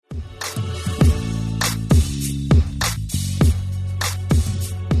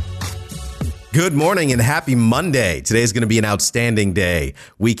Good morning and happy Monday. Today is going to be an outstanding day.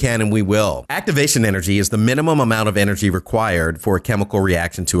 We can and we will. Activation energy is the minimum amount of energy required for a chemical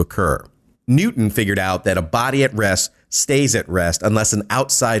reaction to occur. Newton figured out that a body at rest stays at rest unless an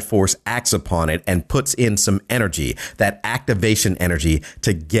outside force acts upon it and puts in some energy, that activation energy,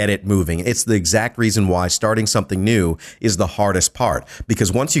 to get it moving. It's the exact reason why starting something new is the hardest part,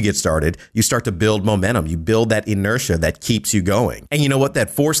 because once you get started, you start to build momentum. You build that inertia that keeps you going. And you know what? That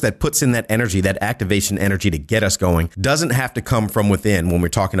force that puts in that energy, that activation energy to get us going, doesn't have to come from within when we're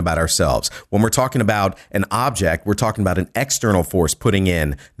talking about ourselves. When we're talking about an object, we're talking about an external force putting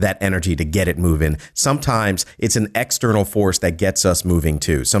in that energy to get it moving. Sometimes it's an external force that gets us moving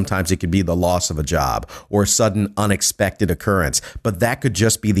too. Sometimes it could be the loss of a job or a sudden unexpected occurrence, but that could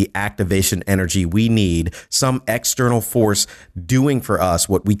just be the activation energy we need, some external force doing for us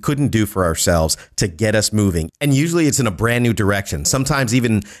what we couldn't do for ourselves to get us moving. And usually it's in a brand new direction, sometimes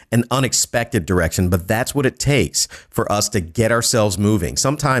even an unexpected direction, but that's what it takes for us to get ourselves moving.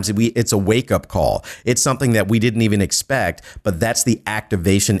 Sometimes it's a wake-up call. It's something that we didn't even expect, but that's the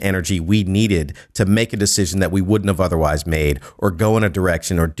activation energy we needed to make a decision that we wouldn't have otherwise made, or go in a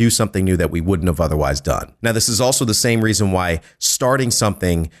direction or do something new that we wouldn't have otherwise done. Now, this is also the same reason why starting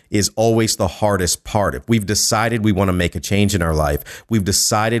something is always the hardest part. If we've decided we want to make a change in our life, we've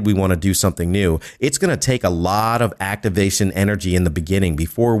decided we want to do something new, it's going to take a lot of activation energy in the beginning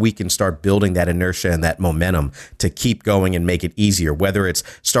before we can start building that inertia and that momentum to keep going and make it easier, whether it's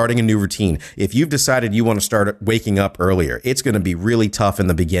starting a new routine. If you've decided you want to start waking up earlier, it's going to be really tough in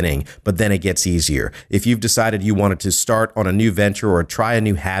the beginning, but then it gets easier. If you've decided you wanted to start on a new venture or try a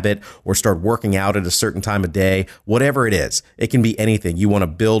new habit or start working out at a certain time of day, whatever it is, it can be anything. You want to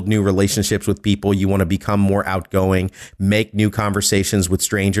build new relationships with people. You want to become more outgoing, make new conversations with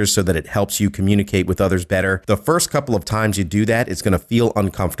strangers so that it helps you communicate with others better. The first couple of times you do that, it's going to feel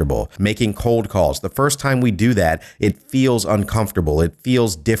uncomfortable. Making cold calls. The first time we do that, it feels uncomfortable. It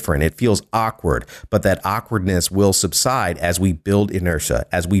feels different. It feels awkward, but that awkwardness will subside as we build inertia,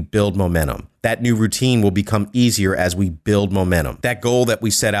 as we build momentum. That new routine will become easier as we build momentum. That goal that we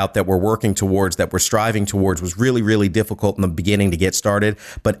set out, that we're working towards, that we're striving towards, was really, really difficult in the beginning to get started.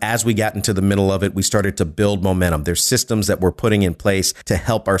 But as we got into the middle of it, we started to build momentum. There's systems that we're putting in place to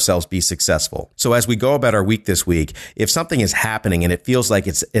help ourselves be successful. So as we go about our week this week, if something is happening and it feels like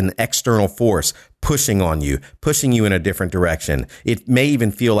it's an external force pushing on you, pushing you in a different direction, it may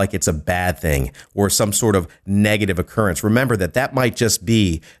even feel like it's a bad thing or some sort of negative occurrence. Remember that might just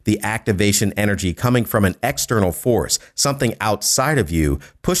be the activation energy coming from an external force, something outside of you,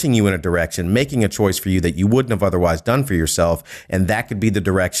 pushing you in a direction, making a choice for you that you wouldn't have otherwise done for yourself. And that could be the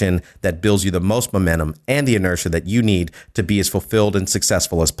direction that builds you the most momentum and the inertia that you need to be as fulfilled and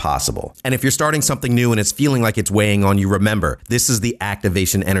successful as possible. And if you're starting something new and it's feeling like it's weighing on you, remember, this is the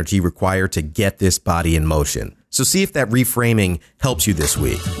activation energy required to get this body in motion. So see if that reframing helps you this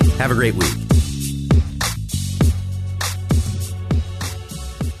week. Have a great week.